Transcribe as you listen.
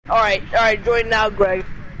Alright, join now, Greg.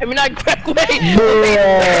 I mean, not Greg, wait!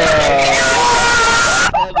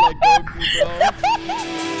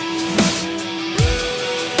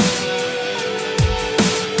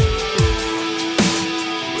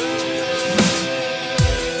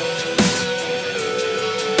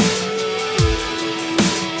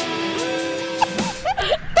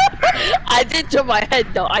 I did turn my head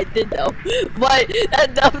though, I did though. But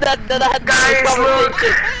that guys, look.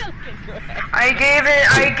 I gave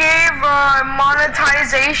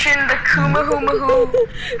monetization the Kumahumahoo.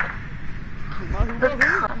 The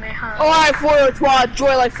Kamehameha. Alright, for real, Twat,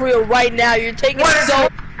 joy like for real right now. You're taking it so.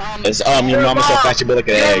 It's your mom is so fast you build like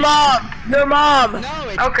an egg. Your mom. No,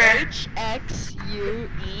 it's okay.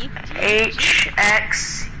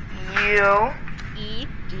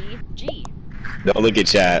 HXUEDG. Don't look at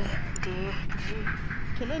chat.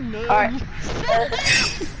 Can I know? Alright.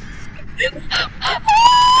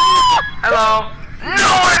 Hello. No,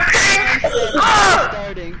 I'm pink.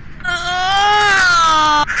 Starting.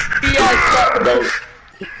 Yes,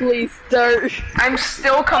 please start. I'm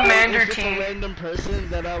still commander If it's a team. random person,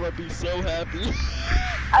 then I would be so happy.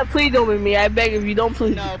 Please don't be me. I beg of you, don't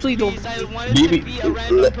please. No, please don't. I want it to be a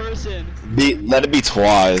random person. Let it be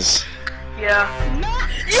Twaz. Yeah.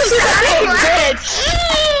 You fucking bitch!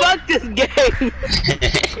 Fuck this game.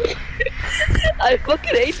 I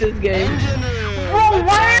fucking hate this game. Well,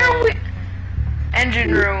 why are we?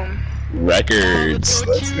 Engine room. Records.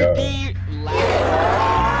 Let's go.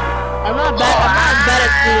 I'm not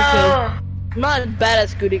bad at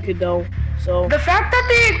Scooty Kid though. So The fact that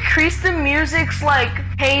they increase the music's like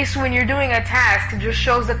pace when you're doing a task just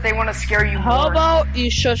shows that they want to scare you how more. about you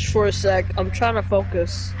shush for a sec? I'm trying to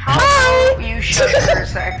focus. How about you shush for a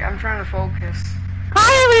sec? I'm trying to focus.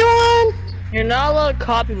 Hi everyone! You're not allowed to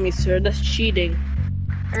copy me, sir. That's cheating.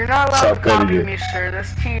 You're not allowed to copy me, sir.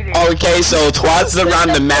 That's cheating. Okay, so Twaz is around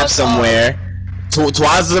the map somewhere.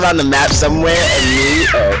 Twaz is around the map somewhere, and me.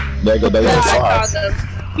 Oh, there go Twaz.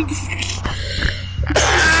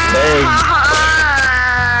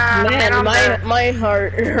 Man, my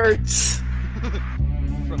heart hurts.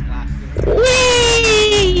 From laughter.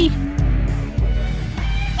 Whee!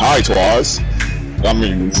 Hi, Twaz. I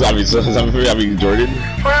mean, Jordan.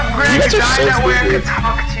 Or a great guys are guy so that way I stupid. could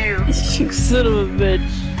talk to you. You son of a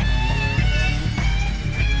bitch.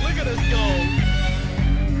 Look at us go.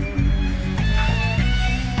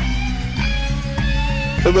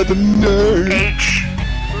 How about the nerd? H.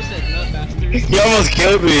 Person, nut bastards. He almost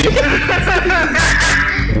killed me.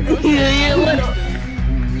 You little.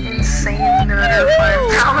 Insane nutter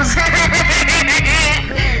 5000.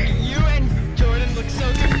 You and Jordan look so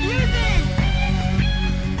confusing.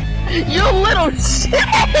 You little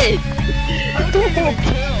shit!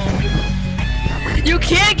 You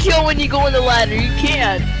can't kill when you go in the ladder. You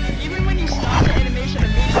can't. Even when you stop the animation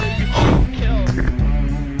immediately, you can't kill.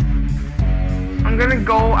 I'm gonna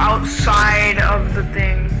go outside of the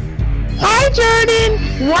thing. Hi, Jordan.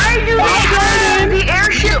 Why do they have the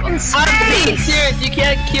airship in I'm being space? serious. You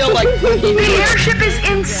can't kill like fucking. The airship is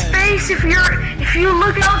in space. If you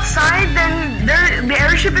look outside, then the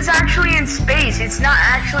airship is actually in space. It's not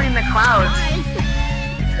actually in the clouds.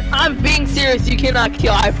 I'm being serious. You cannot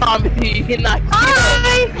kill. I promise you. You cannot kill.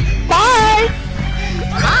 Bye. Bye.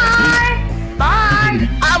 Bye. Bye.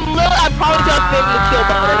 I promise you, I'm able to kill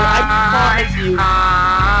about it. I promise you.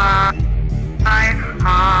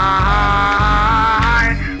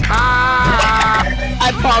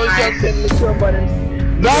 I promise you, I'm able to kill button.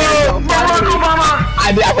 No! Barack Obama.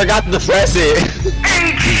 I forgot to press it.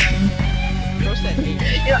 H.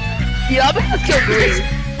 Yeah, I'm gonna kill Green.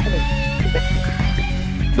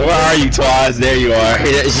 Where are you, Twaz? There you are.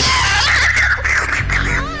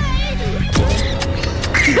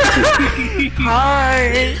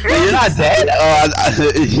 Hi. You're not dead? Oh,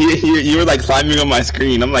 you were like climbing on my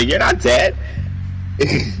screen. I'm like, you're not dead?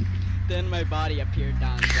 Then my body appeared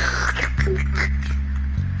down.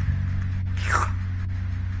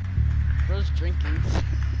 Bro's drinking.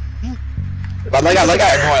 I like how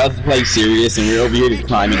everyone else is playing serious and we're over here just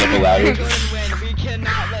climbing up a ladder. Jordan win. We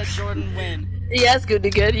cannot let Jordan win. Yeah, that's good to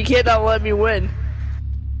good. You cannot let me win.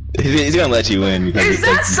 He's gonna let you win because Is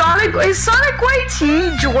that Sonic? Is Sonic YT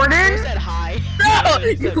Bro Jordan? said hi. No, He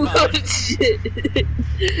you said little bye. shit.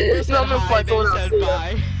 Bro said No, I'm gonna hi, fight then someone he else. said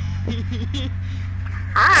bye.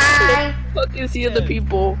 Hi. Fuck you, see other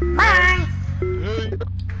people. Bye. 8,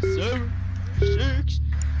 7, 6.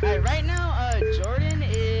 Alright, right now, Jordan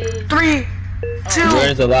is 3, 2,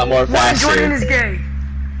 Jordan's a lot more 1. faster. Jordan is gay.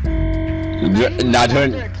 Not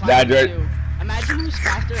Jordan. Not Jordan. Imagine who's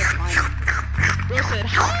faster at climbing. Bro said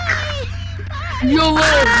hi. You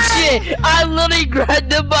little shit. I literally grabbed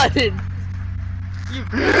the button. You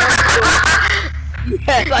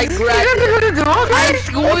Yes, I grabbed it. I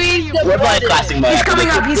squeezed the We're playing button. classic mode. He's coming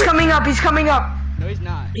up, he's coming up, he's coming up. No, he's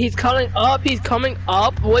not. He's coming up. He's coming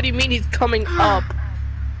up. What do you mean he's coming up?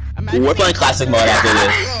 Imagine We're the playing classic mode after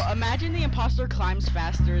this. Bro, imagine the imposter climbs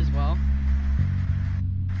faster as well.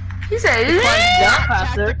 He said, That That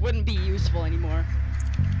faster. tactic wouldn't be useful anymore.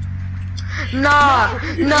 nah,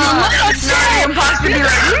 the imposter be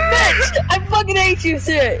like, Bitch, I fucking hate you,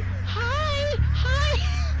 shit. Hi!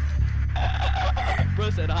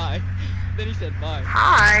 Bro said hi. Then he said bye.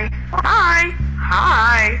 hi, hi,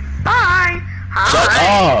 hi, bye, Shut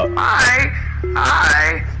hi, up. bye,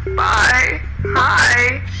 hi, bye,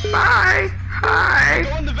 hi, bye, hi,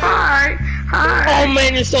 Go in the van. bye, hi. Oh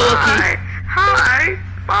man, you're so lucky. Hi, hi,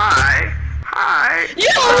 bye, hi. You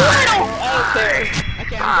little. I don't care.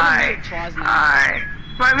 Okay, Hi. I'm gonna mute Twas now. Hi.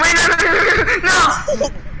 Wait, no.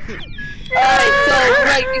 Alright, so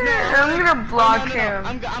like, I'm gonna block No. him.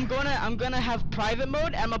 I'm gonna have private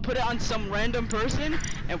mode. I'm gonna put it on some random person,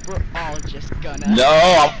 and we're all just gonna. No,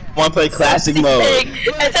 I want to play classic mode. pig.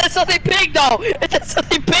 It says something pig though. It says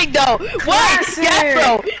something pig though. Wait, Classic. yeah,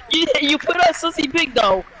 bro. You put on Sussy pig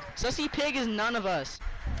though. Sussy Pig is none of us.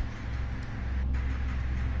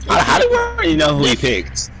 How do we already know who he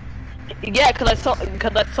picked? Yeah, cause I saw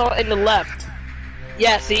it in the left.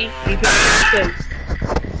 Yeah, see, he picked him.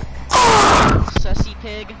 Sussy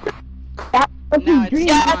Pig. Now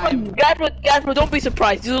it's time. Guys, don't be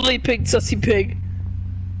surprised. You literally picked Sussy pig.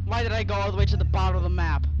 Why did I go all the way to the bottom of the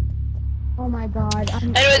map? Oh my god.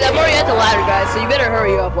 Anyways, I'm already at the ladder, guys. So you better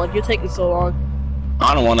hurry up. Like you're taking so long.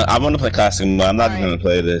 I don't want to. I want to play classic mode. I'm not Alright. gonna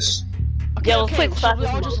play this. Okay, Yeah, let's play should we classic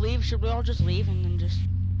all mode. just leave? Should we all just leave and then just?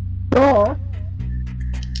 Oh.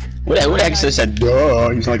 What actually said? Duh.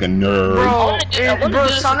 He's like a nerd. Bro, I wanna do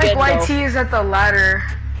this Sonic again, YT though. is at the ladder.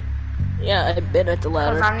 Yeah, I've been at the Cause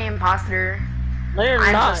ladder. I'm the imposter. No, you're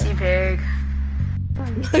I'm not. Sussy Pig.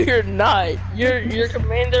 No, you're not. You're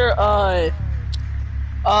Commander. Teabag,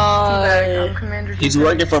 I'm Commander He's Teabag.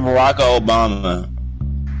 working for Barack Obama.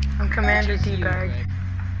 I'm Commander Just you, Teabag. Greg.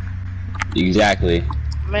 Exactly.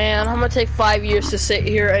 Man, I'm gonna take 5 years to sit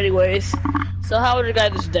here, anyways. So how was your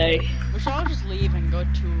guys' day? We should all just leave and go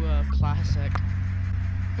to classic.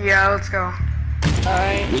 Yeah, let's go. All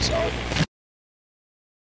right. We saw it.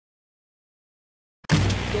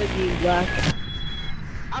 Good, be black.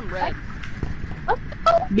 I'm red.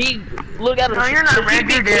 Be look at him. No, you're not red,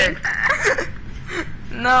 you're dead.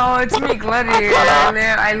 No, it's me, Gladiator.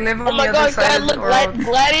 I live Oh on my the other god, side guys, of the look, world.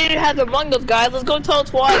 Gladiator has Among Us, guys. Let's go tell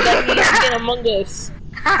Twan that he needs to get Among Us.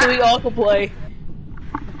 So we all can play.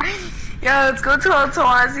 Yeah, let's go to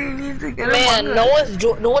Altawazi. He needs to get Man, Among no Us.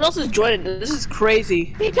 one else is joining. This is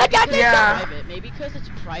crazy. Yeah. Private. Maybe because it's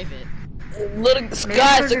private. Little guys,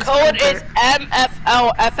 because the it's code secret. is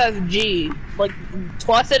MFLFFG. Like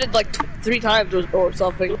Twan said it like 3 times or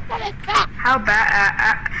something. How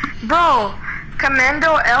bad? Bro,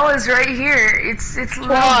 Commando L is right here. It's little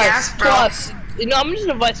gas, bro. Plus, you know, I'm just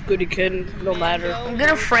gonna invite Scooty Kid, no matter. I'm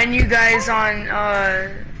gonna friend you guys on A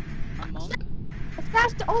monk.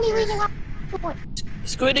 That's the only reason why.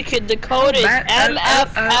 Scooty Kid, the code is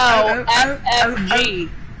MFLFFG.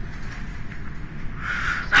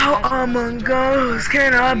 How Among Us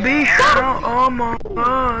can I be? How Among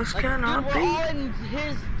Us Like, can I dude, we're be? all in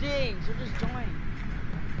his thing, so just join.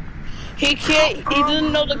 He can't, he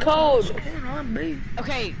doesn't know the code. Can I be?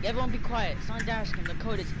 Okay, everyone be quiet. It's on Dashcam. The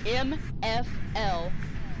code is MFLFFG.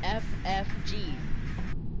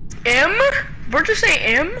 M? Where'd you say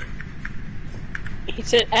M? He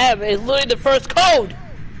said M, it's literally the first code.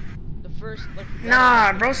 The first, like.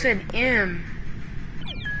 Nah, bro said M.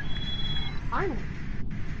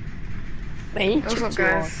 Man, you What's took up, too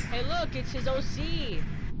long. guys? Hey, look, it's his OC.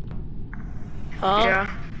 Huh? Yeah.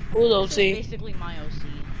 Who's This is OC? basically my OC.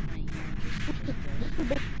 Right here. Just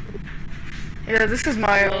this. Yeah, this is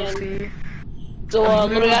my Man. OC. So, let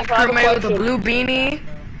me ask you a Crewmate with a question. blue beanie.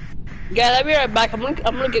 Guys, I'll be right back. I'm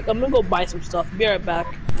gonna go buy some stuff. Be right back.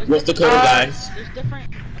 What's the code, guys? There's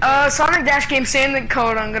different. Sonic Dash Game, saying the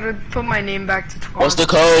code. I'm gonna put my name back to 12. What's the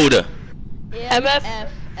code?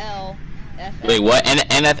 MFL. Wait, what?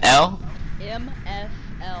 NFL?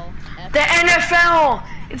 MFL. The NFL!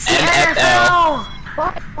 It's the NFL.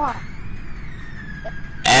 NFL!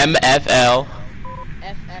 MFL.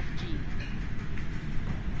 FFG.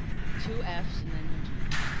 2 F's and then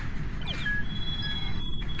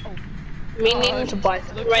a G. Me needing to buy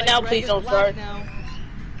something Looks right like now. Greg Please is don't black start. now.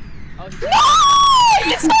 Oh, he's No!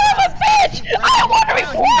 You son of a bitch! I want to be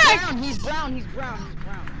black! He's brown.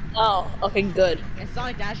 Oh, okay, good. And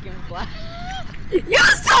Sonic Dash Game is black. You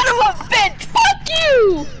son of a bitch! Fuck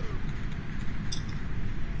you!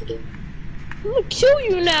 I'm gonna kill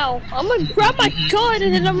you now. I'm gonna grab my gun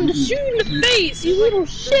and then I'm gonna shoot you in the face, you little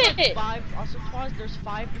shit. There's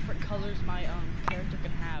 5 different colors my character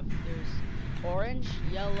can have. There's orange,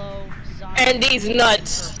 yellow, cyan, and these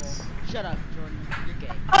nuts. purple. Shut up, Jordan. You're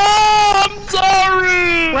gay. Oh, I'm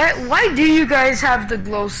sorry. Why do you guys have the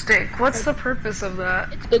glow stick? What's the purpose of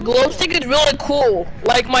that? The glow stick is really cool.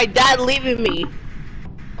 Like my dad leaving me.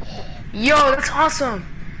 Yo, that's awesome.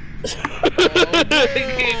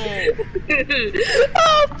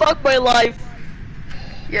 Oh, fuck my life.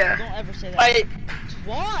 Yeah. Don't ever say that.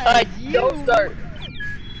 Don't start.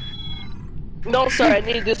 Don't start. I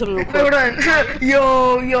need to do something real quick. Hold on.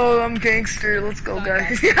 Yo, I'm gangster. Let's go,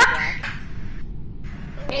 guys.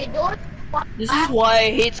 Hey, don't. This is why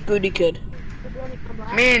I hate Scooty Kid.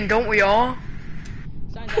 Man, don't we all?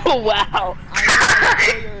 Oh wow.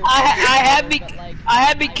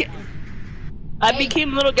 I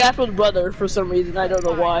became Little Gaffer's brother for some reason. I don't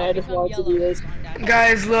know why. I just wanted to do this.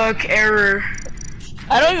 Guys, look, error.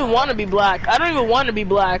 I don't even want to be black. I don't even want to be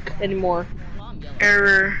black anymore.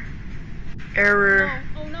 Error. Error.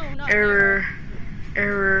 Error.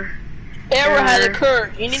 Error. Error has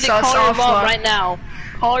occurred. You need to call your mom right now.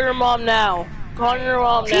 Call your mom now. Call your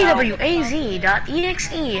mom now. TWAZ.exe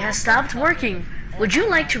has stopped working. Would you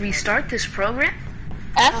like to restart this program?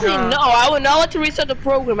 Actually, no. I would not like to restart the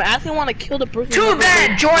program. I actually want to kill the person. Too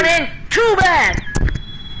bad, Jordan. Too bad.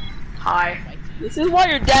 Hi. This is why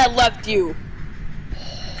your dad left you.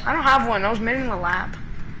 I don't have one. I was made in the lab.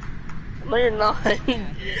 No, you're not.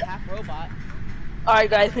 Half robot. Alright,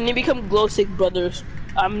 guys. We need to become glow stick brothers.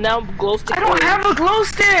 I'm now glow stick. I don't have a glow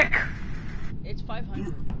stick. It's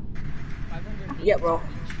 500. 500. Yeah, bro.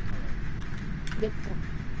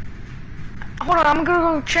 Hold on, I'm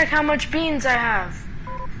gonna go check how much beans I have.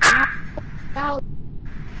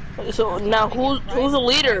 So now, who's the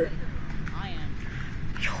leader? I am.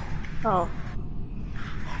 Oh.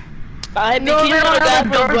 I became Little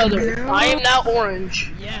Gaffer's brother. I am now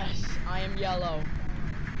orange. Yes, I am yellow.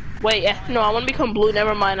 Wait, no, I want to become blue.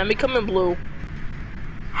 Never mind, I'm becoming blue.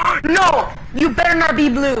 No, you better not be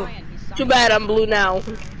blue. Cyan, he's cyan. Too bad I'm blue now.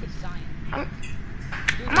 He's cyan. I'm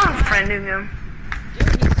unfriending him.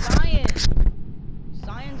 Dude, he's cyan.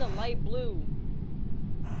 Cyan's a light blue.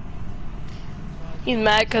 He's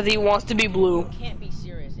mad because he wants to be blue. You can't be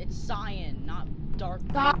serious. It's cyan, not dark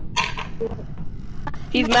blue.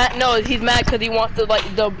 He's mad. No, he's mad because he wants the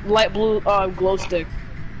light blue glow stick.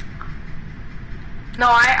 No,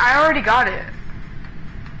 I already got it.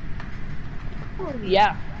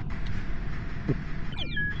 Yeah.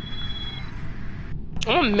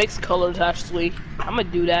 I'm gonna mix colors actually. I'm gonna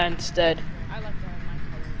do that instead. I like to have my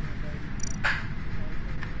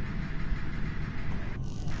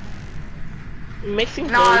colors. Mixing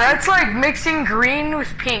No, colors. that's like mixing green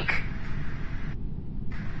with pink.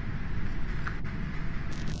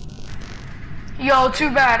 Yo, too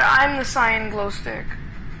bad. I'm the cyan glow stick.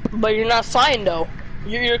 But you're not cyan though.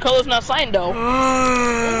 Your color's not cyan though.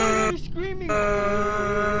 Oh, you're screaming.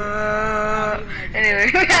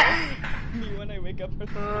 Anyway. Me when I wake up.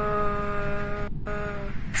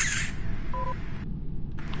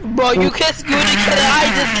 Bro, you kissed Scooty Kid and I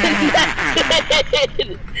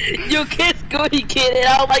disconnected. You kissed Scooty Kid and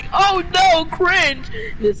I was like, oh no, cringe.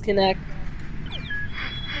 Disconnect.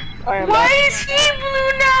 Right, Why is he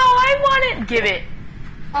blue now? I want it. Give it.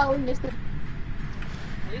 Oh, missed it.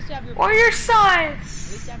 At least you have your. Or your At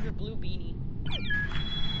size. least you have your blue beanie. Oh,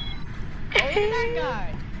 look at that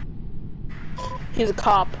guy. He's a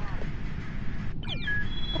cop. Pink.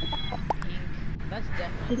 That's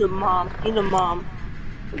definitely. He's a mom. He's a mom.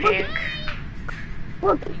 Pink.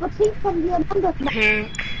 Look, let's see from your number.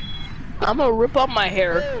 Pink. I'm gonna rip up my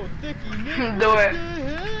hair. Oh, Thicky Nick. Do it.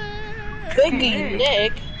 Thingy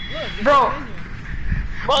Nick. Bro.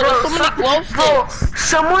 Bro, there's so many glow Bro, sticks.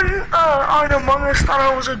 someone on Among Us thought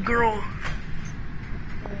I was a girl.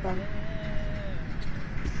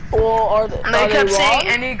 Or are they, And I kept wrong? saying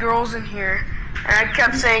any girls in here. And I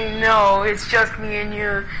kept saying no, it's just me and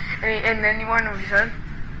you. And then you want to know what he said?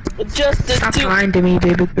 Just the Stop two. lying to me,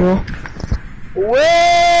 baby girl.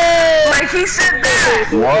 Wait! Like he said that.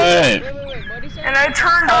 What? Wait, what'd he say? And I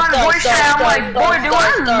turned on voice chat. I'm like, boy, do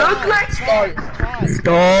I look like? Twaz,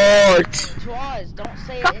 Start. Twaz, don't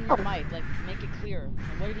say it in your mic. Like, make it clear.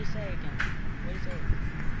 And what did he say again? What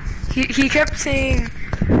did he say? He kept saying,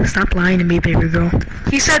 stop lying to me, baby girl.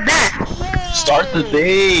 He said that. Start the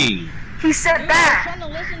thing. He said Dude, I was that. trying to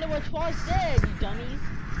listen to what Twaz said, you dummies.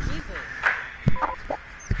 Jesus.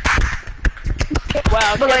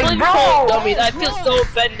 Wow, But like, like, bro. dummies. I feel so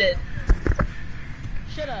offended.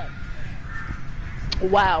 Shut up.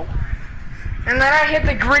 Wow. And then I hit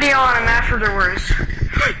the gritty on him afterwards.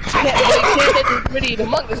 Can't say this pretty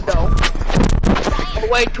Among Us though. Oh,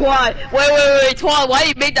 wait, Twan. Wait, Twan. Why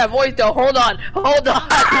you make that voice though? Hold on. Wait.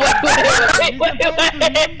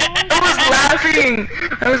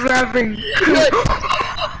 I was laughing.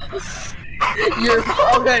 You're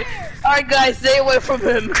okay. Alright guys, stay away from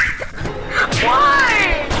him.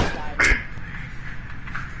 Why?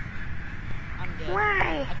 I'm dead.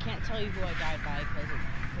 Why? I can't tell you who I died by because then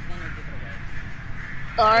you'll give it away.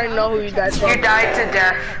 I already know who you died from. You died to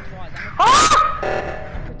death.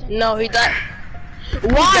 No, he died.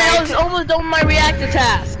 Why? I was almost done with my reactor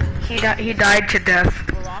task. He died to death.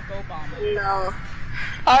 Barack Obama. No.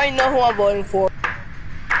 I already know who I'm voting for.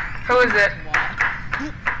 Who is it?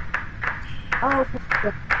 Oh,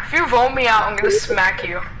 If you vote me out, I'm gonna smack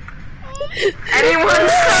you. Anyone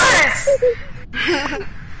says!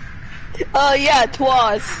 Yeah,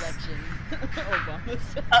 Twas. Election.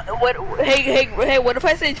 Obama. Hey, what if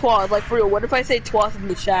I say Twas? Like, for real, what if I say Twas in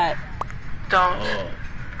the chat? Don't.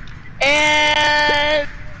 And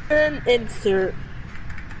insert.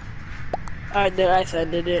 Alright, there, I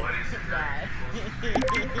sended it.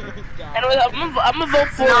 Anyways, I'm gonna vote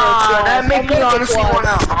for Nah, that make me honestly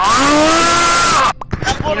wanna. I'm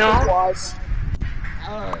voting for Twas.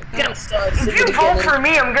 Get him started. If you vote for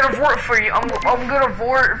me, I'm gonna vote for you. I'm gonna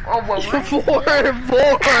vote. Oh, what? If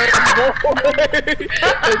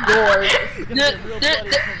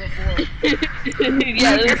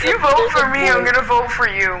you vote for me, I'm gonna vote for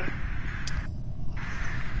you.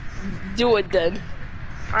 Do it then.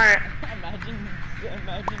 Imagine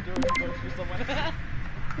Jordan votes for someone.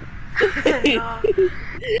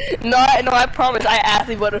 No, I promise. I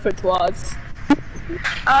actually voted for Twas.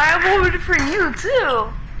 I voted for you too.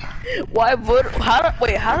 Why vote? How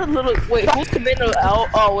did little? Wait, who's Commando out?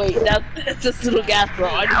 Oh wait, that's just little gas, bro.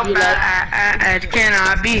 I How didn't realize. bad can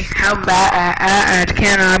I be? How bad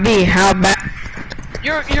can I be? How bad?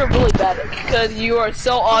 You're really bad because you are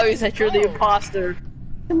so obvious that you're the imposter.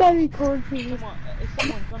 somebody told me.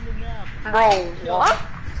 Someone come to nap. Bro, what?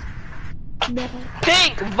 No.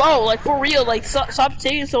 Pink, vote, like for real, like stop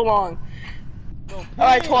taking so long. Bro,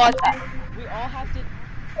 Alright, Twas. we all have to.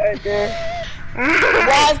 Right there.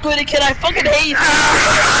 Why, Squiddy Kid? I fucking hate you.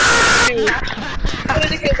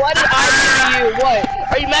 Squiddy Kid, why did I do you? What?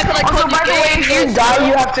 Are you mad 'cause I Also, called by the way, if you die,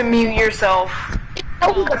 you have to mute yourself.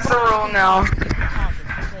 That's the rule now.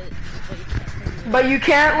 But you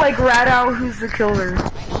can't like rat out who's the killer.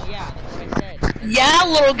 Yeah, that's what I said. Yeah,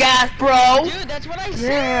 little gas, bro. Dude, that's what I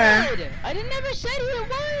said. Yeah. I didn't never say who it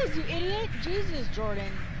was, you idiot. Jesus,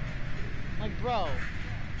 Jordan. Like, bro.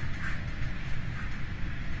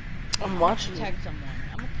 I'm watching you. Protect someone.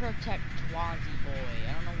 I'm gonna protect Twazy boy.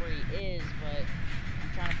 I don't know where he is, but I'm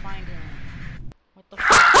trying to find him. What the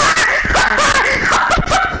fuck?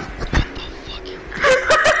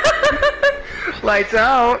 Lights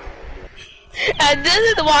out. And this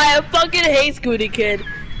is why I fucking hate Scooty Kid.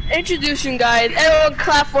 Introduction, guys. Everyone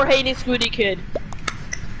clap for hating Scooty Kid.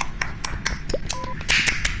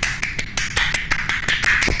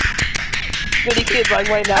 Scooty Kid, like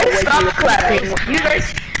right now. I wait, stopped you- clapping. You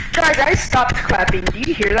guys, I stopped clapping. Do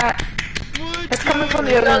you hear that? It's coming from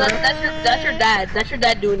the other No, room. that's your dad. That's your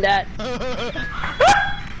dad doing that.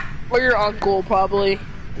 Or your uncle, probably.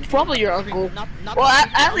 It's probably your uncle. Not Well,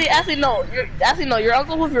 the creepy actually no. No. Your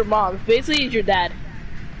uncle with your mom. Basically, it's your dad.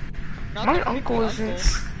 Not My the creepy uncle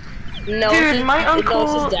isn't. No, it's Dude, his- my no, it's his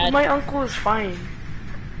uncle, dad. my uncle is fine.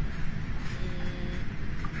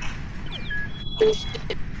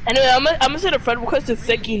 Anyway, I'm gonna send a friend request to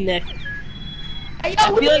Thicky Nick. Hey, I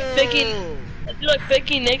yo, feel like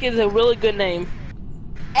Thicky Nick is a really good name.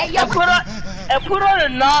 hey, yo, And put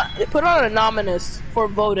on anonymous for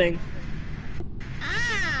voting.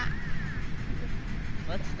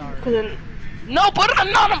 Let's start. No, put on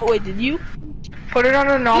anonymous. Wait, did you? Put it on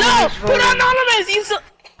anonymous. No, put voting. on anonymous. You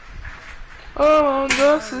Oh,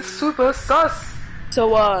 this is super sus.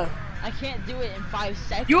 so I can't do it in 5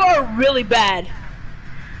 seconds. you are really bad.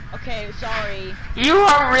 Okay, sorry. You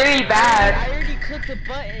are really I bad. already clicked the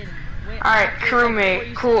button. Alright, before crewmate,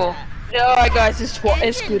 you cool. said Yeah, alright, guys, it's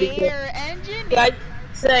Scooty Kid. that. Engineer. Guys,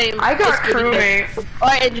 same. I got it's Scooty Kid. crewmate.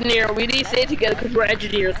 Alright, engineer, we need to stay together because we're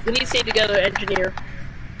engineers. We need to stay together, engineer.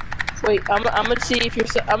 Wait, I'm gonna see if you're.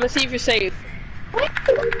 I'm gonna see if you're safe.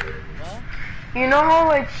 You know how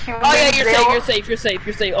like humans. Oh yeah, they all- you're safe.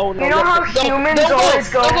 Oh no. You know how humans always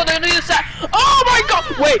go- Don't go. They're gonna do that. Oh my god!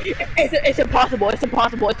 Wait, it's impossible. It's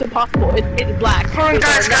black. Hold on,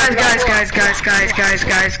 guys, can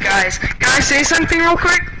I say something real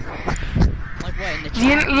quick? Like what? In the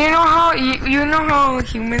You chat? know how you know how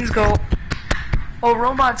humans go, or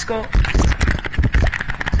robots go,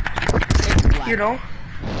 It's black. you know?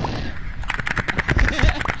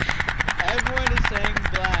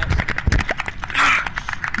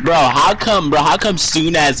 Bro, how come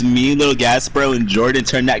soon as me, Little Gasparo, and Jordan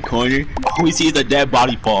turn that corner, all we see is a dead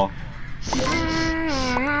body fall?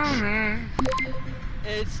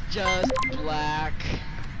 It's just black.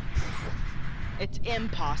 It's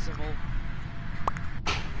impossible.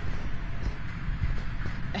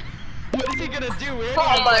 What is he gonna do? We already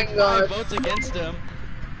have like 5 votes against him.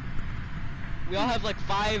 We all have like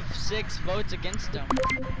 5, 6 votes against him.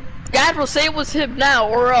 Guys, we'll say it was him now,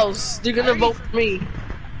 or else you're gonna vote for me.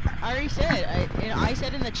 I already said. I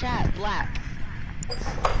said in the chat, black.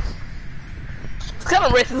 It's kind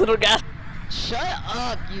of racist, Little guy. Shut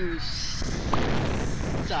up, you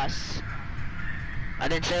sus. I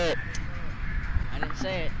didn't say it. I didn't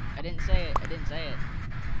say it. I didn't say it. I didn't say it.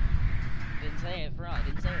 I didn't say it, for real. I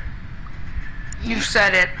didn't say it. You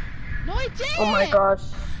said it. No, I didn't. Oh my gosh.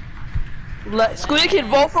 Squid can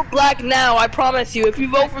vote for black now, I promise you. If you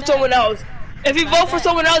vote for someone else,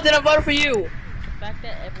 then I'm voting for you. The fact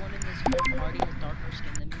that everyone in this whole party has darker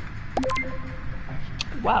skin than me.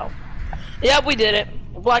 Wow. Yep, we did it.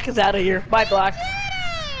 Black is out of here. Bye, black.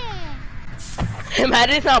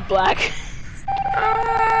 Maddie's not black.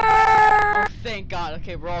 Oh, thank God.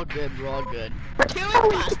 Okay, we're all good. We're all good. 2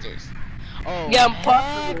 imposters. Oh, yeah,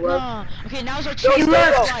 imposter. No. Okay, now's our chance.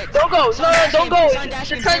 Don't go. No, don't go.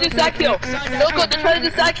 They're trying to do side kill. Don't go. They're trying to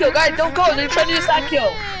do side kill, guys. Don't go. They're trying to do side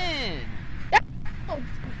kill.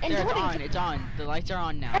 There, it's on. It's on. The lights are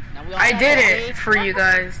on now. We all I did it for you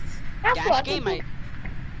guys. Dash game,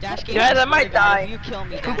 Dash game. Guys, I might die. You kill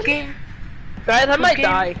me. Cooking. Guys, I might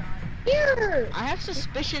die. Here. I have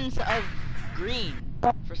suspicions of green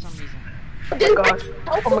for some reason.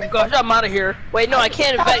 Oh my gosh, I'm out of here. Wait, no, I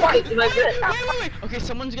can't invent. Wait. Okay,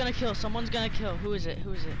 someone's gonna kill. Who is it?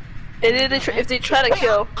 If they try to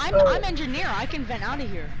kill. I'm engineer. I can vent out of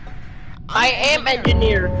here. I am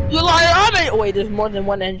engineer. You liar! Wait, there's more than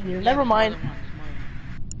one engineer. Yeah, Never mind.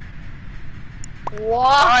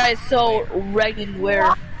 What? Alright, so Reagan,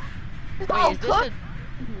 where? Wait, is this a...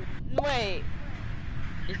 Wait.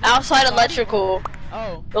 Outside electrical.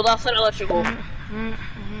 Oh. Build outside electrical. I'm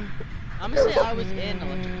gonna say I was in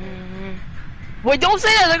electrical. Wait, don't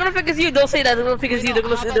say that. They're gonna think it's you. Don't say that. They're gonna think it's you. They're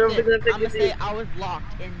gonna I'm think gonna it's you. say I was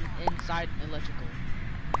locked inside electrical.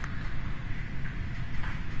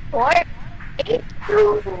 What? I'm kinda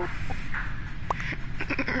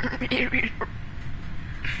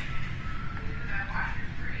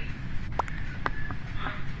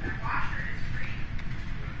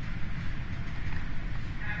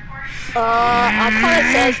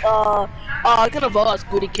says, I'm gonna vote as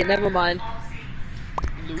Booty Kid, never mind.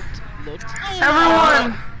 Looked.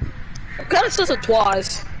 Everyone. I'm kinda says a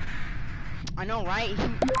Twas. I know, right?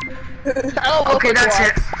 Okay, that's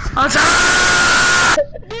it. That's it.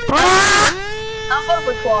 I'm voting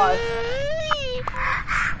for Twas.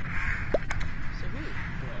 So who?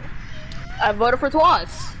 I voted for Twas.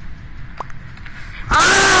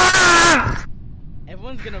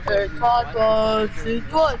 Everyone's gonna vote.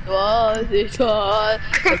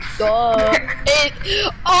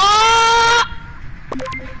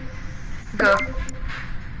 Go.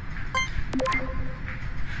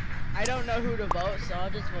 I don't know who to vote, so I'll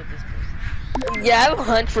just vote this person. Yeah, I have a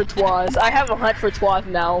hunt for Twas. I have a hunt for Twas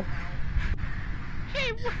now.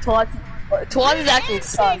 Twas is acting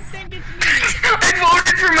sus. I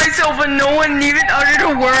voted for myself and no one even uttered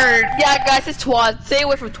a word. Yeah, guys, it's Twas. Stay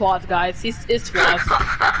away from Twas, guys. It's Twas.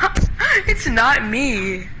 It's not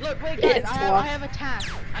me. Look, wait, guys, I have a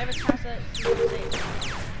task. I have a task that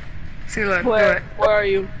See, look, Where are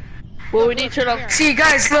you? Well, we need to turn off. See,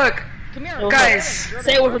 guys, look. Come here, Guys.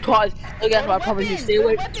 Stay away from Twas. Look, guys, I promise you. Stay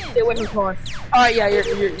away from Twas. Alright, yeah,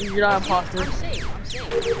 you're not an imposter. I'm safe.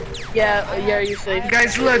 Yeah, you're safe.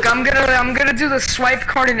 Guys, look, I'm gonna do the swipe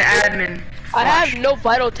card in admin. I have no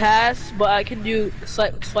vital tasks, but I can do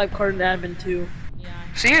swipe card and admin too. Yeah.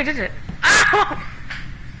 See, I did it.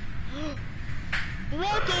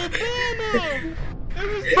 Rocket Boomer!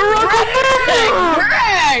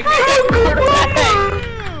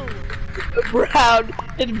 Brown.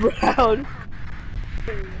 It's brown.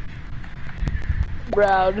 Brown.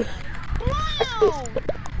 Brown! Oh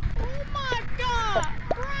my God!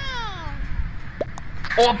 Brown!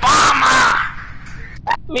 Obama!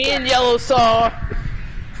 Me and Yellow saw.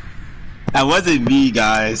 That wasn't me,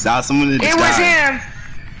 guys. That was someone in disguise. It was him.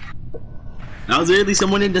 That was really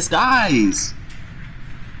someone in disguise.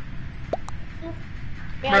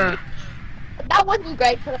 Yeah, that wasn't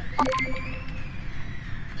great for the.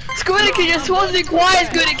 Squiddicky, you're supposed to be quiet,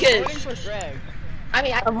 Squiddicky. Voting for Greg. I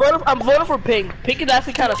mean, I'm voting for Pink. Pink is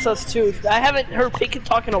actually kind of sus too. I haven't heard Pink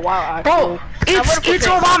talk in a while. Actually. Bro, it's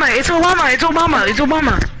Obama. It's Obama. It's Obama. It's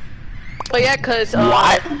Obama. Oh yeah, cause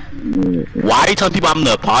Why are you telling people I'm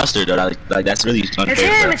the imposter though? Like that's really unfair. It's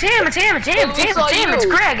him, it's him, it's him, it's him, it's him, it's him, it's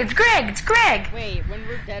Greg, it's Greg, it's Greg! Wait, when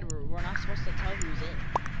we're dead, we're not supposed to tell who's it.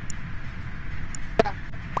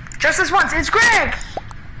 Just this once, it's Greg!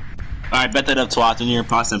 Alright, bet that up, twat. When you're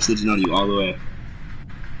imposter, I'm snitching on you all the way.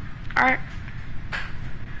 Alright.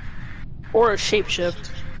 or a shapeshift.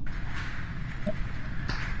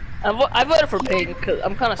 I voted for Pink because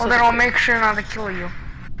I'm kind of. Well, then I'll make sure not to kill you.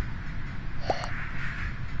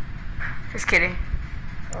 Just kidding.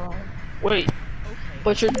 Wait, Okay.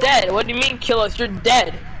 but you're dead. What do you mean kill us? You're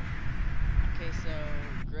dead. Okay, so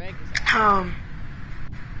Greg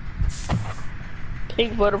is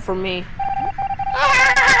Pink voted for me.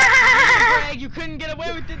 Greg, you couldn't get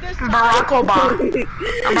away with it this time. Barack Obama.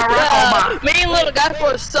 Barack Obama. Me and little guy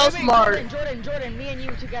are so smart. Jordan, me and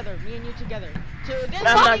you together.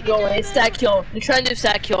 I'm not going. It's stack kill. They're trying to do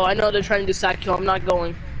stack kill. I know they're trying to do stack kill. I'm not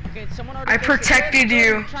going. Okay, someone already I protected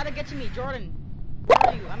you. Try to get to me, Jordan. Where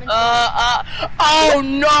are you? I'm in oh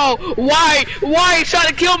no! Why? Why you trying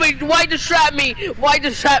to kill me? Why distract me? Why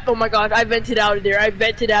distract? Oh my god! I vented out of there. I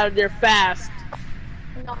vented out of there fast.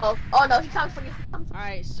 No. Oh no, he comes for you.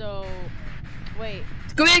 Alright, so wait.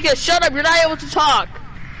 Squeaky, shut up! You're not able to talk.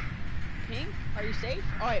 Pink, are you safe?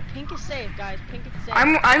 Alright, Pink is safe, guys. Pink is safe.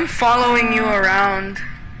 I'm following you around,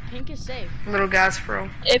 Pink is safe. little Gaspro.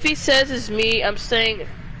 If he says it's me, I'm saying,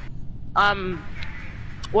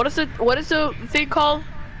 what is the thing called?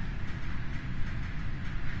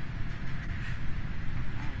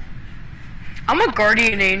 I'm a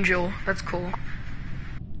guardian angel. That's cool.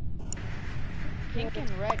 Pink and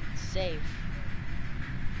red safe.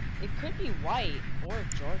 It could be white or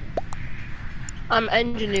Jordan. I'm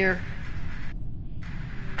engineer.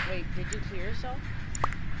 Wait, did you clear yourself?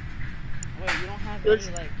 Wait, you don't have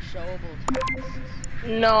any like showable tasks.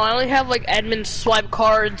 No, I only have like admin swipe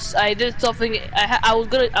cards. I did something. I was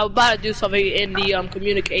about to do something in the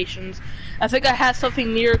communications. I think I had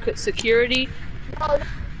something near security.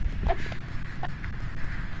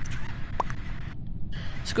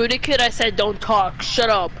 Scooty Kid, I said don't talk. Shut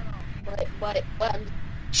up. What?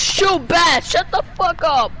 Shoot bad. Shut the fuck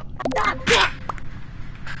up.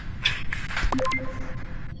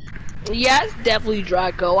 Yeah, it's definitely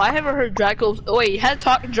Draco. I haven't heard Draco. Wait,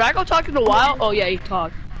 Draco talked in a while? Oh yeah, he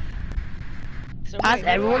talked. So Has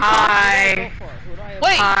everyone Hi.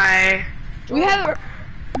 Wait, Hi. we have.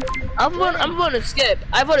 I'm going to skip.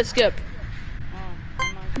 I voted skip.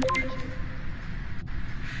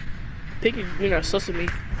 Thinking,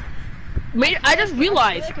 Sussy. I just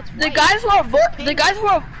realized the guys who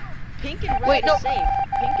are Pink and red Wait, no. is safe.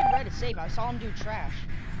 Pink and red is safe. I saw him do trash.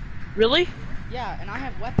 really. Yeah, and I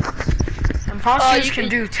have weapons. Imposters You can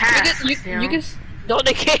do tasks. You can. No,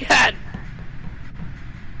 they can't.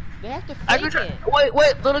 They have to I fake could it.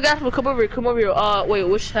 wait, little guys will come over here. Wait,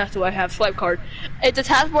 which task do I have? Swipe card. If the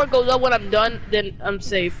task bar goes up when I'm done, then I'm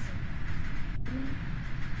safe.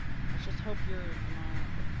 Let's just hope you're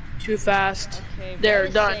not. Too fast. Okay, There, red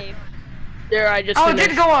is done. safe. There, I just. Oh, it finished.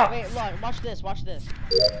 did go up. Wait, look, watch this.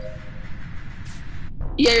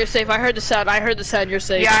 Yeah, you're safe. I heard the sound. You're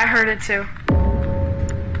safe. Yeah, I heard it too.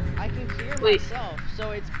 I can clear Wait. myself,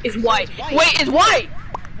 so it's White. Wait, it's white.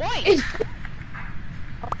 White. It's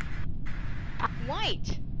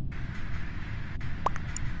White.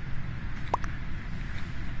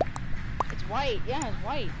 It's white. Yeah, it's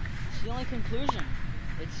white. It's the only conclusion.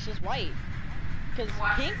 It's just white. Because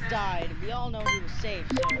Pink died. We all know he was safe.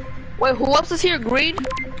 So wait. Who else is here? Green.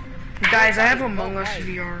 Guys, I have Among Us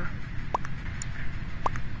VR.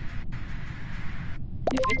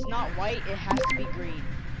 if it's not white, it has to be green.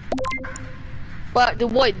 But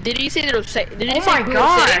what? Did he say they were safe? Did he Oh say my Green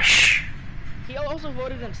was safe? gosh. He also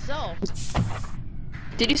voted himself.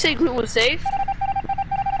 Did you say Green was safe?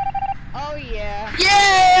 Oh yeah.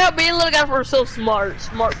 Yeah, me and little guy were so smart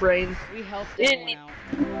brains. We helped Didn't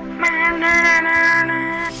everyone out.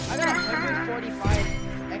 I I got 145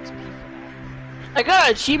 XP for that. I got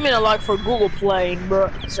an achievement unlocked for Google Play,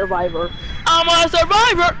 bro. Survivor. I'm a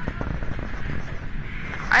survivor.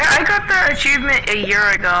 I got the achievement a year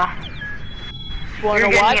ago. Wanna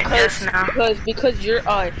You're why? getting it just now. Because you're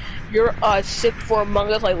sick for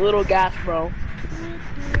Among Us like little gas, bro.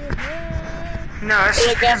 No, it's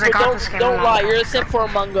Little because gas, I got don't this game. don't a long lie. time You're ago. sick for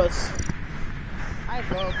Among Us. I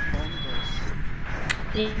love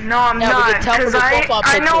Bungus. No, I'm Yeah, we not, can tell from because the profile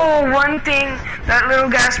I picture. know one thing that little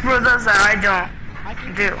Gaspro does that I don't. I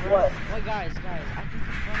can Do. confirm. What? Wait, guys, I can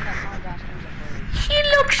confirm that Sonic Dash is a furry. He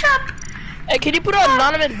looks up. Hey, can you put on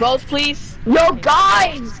anonymous votes, please? Yo,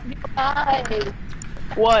 guys!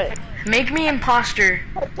 What? Make me imposter.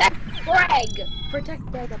 Protect Greg! Protect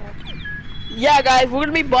Greg. Yeah, guys, we're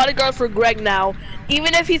gonna be bodyguards for Greg now.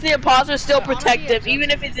 Even if he's the imposter, still protect him.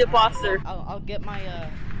 Even if he's the imposter. I'll get my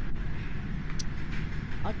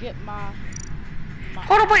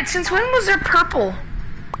Hold on, wait. Since when was there purple?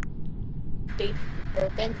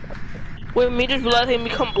 Wait, me just let him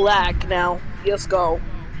become black now. Let's go.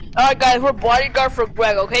 Alright, guys, we're bodyguard for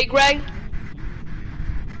Greg, okay, Greg?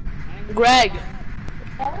 Greg.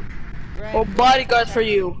 We're bodyguards for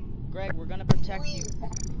you. Greg, we're gonna protect you.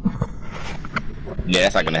 Yeah,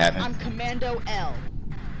 that's not gonna happen. I'm Commando L.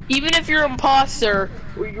 Even if you're imposter,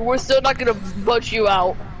 we're still not gonna vote you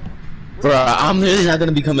out. Bruh, I'm really not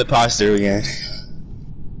gonna become imposter again.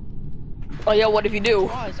 Oh yeah, what if you do?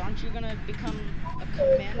 Guys, aren't you gonna become a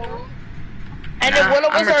commando? And Nah, if one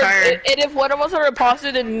of I'm us retired. and if one of us are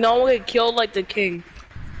imposter, then no one can kill like the king.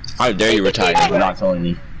 How dare you retire? You're not telling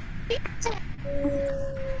me.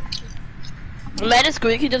 Man, it's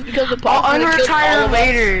squeaky just because the I'll imposter kills all unretire of us.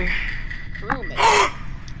 later. Prove it.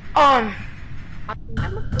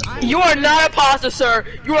 You are not imposter, sir.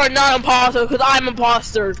 You are not imposter because I'm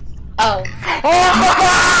imposter. Oh.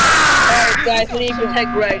 Alright, guys, we need to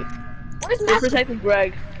protect Greg. We're protecting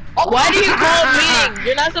Greg. Why do you call a meeting?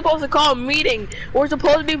 You're not supposed to call a meeting. We're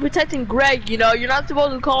supposed to be protecting Greg, you know? You're not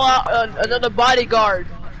supposed to call out another bodyguard.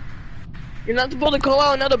 You're not supposed to call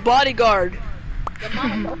out another bodyguard.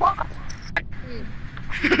 Now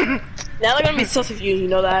they're gonna be so confused, you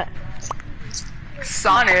know that?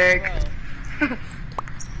 Sonic.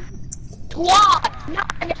 What?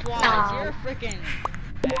 Twice, you're a freaking.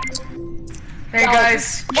 Hey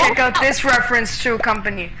guys, check out this reference to a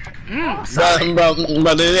company. Sonic. Bro,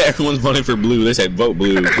 everyone's voting for blue. They said vote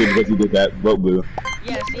blue. Because you did that, vote blue.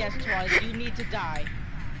 Yes, Twice, you need to die.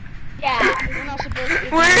 Yeah. We're not supposed to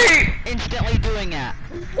be Wait! instantly doing that.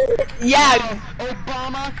 Yeah.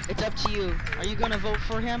 Obama, it's up to you. Are you gonna vote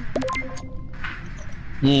for him?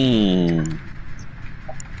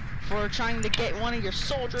 For trying to get one of your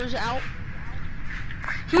soldiers out?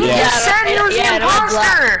 You Yeah. just said he was the Yeah, that's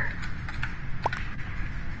imposter!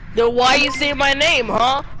 Then why you say my name,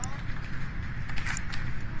 huh?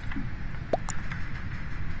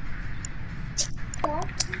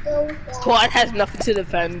 Squad has nothing to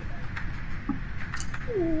defend.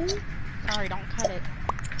 Sorry, don't cut it.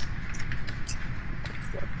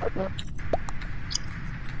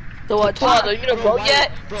 So what, Twad, are you gonna vote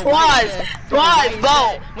yet? White Twad,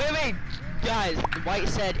 vote! Wait, guys, White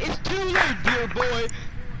said, it's too late, dear boy.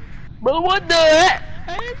 Bro, what the heck?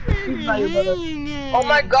 Oh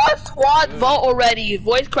my god, Twad, vote already.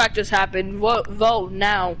 Voice crack just happened. Vote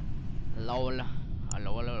now. Lol.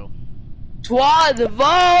 Hello. Twad,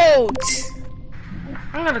 vote!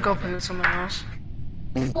 I'm gonna go play with someone else.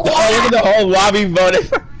 Oh, look at the whole lobby voting.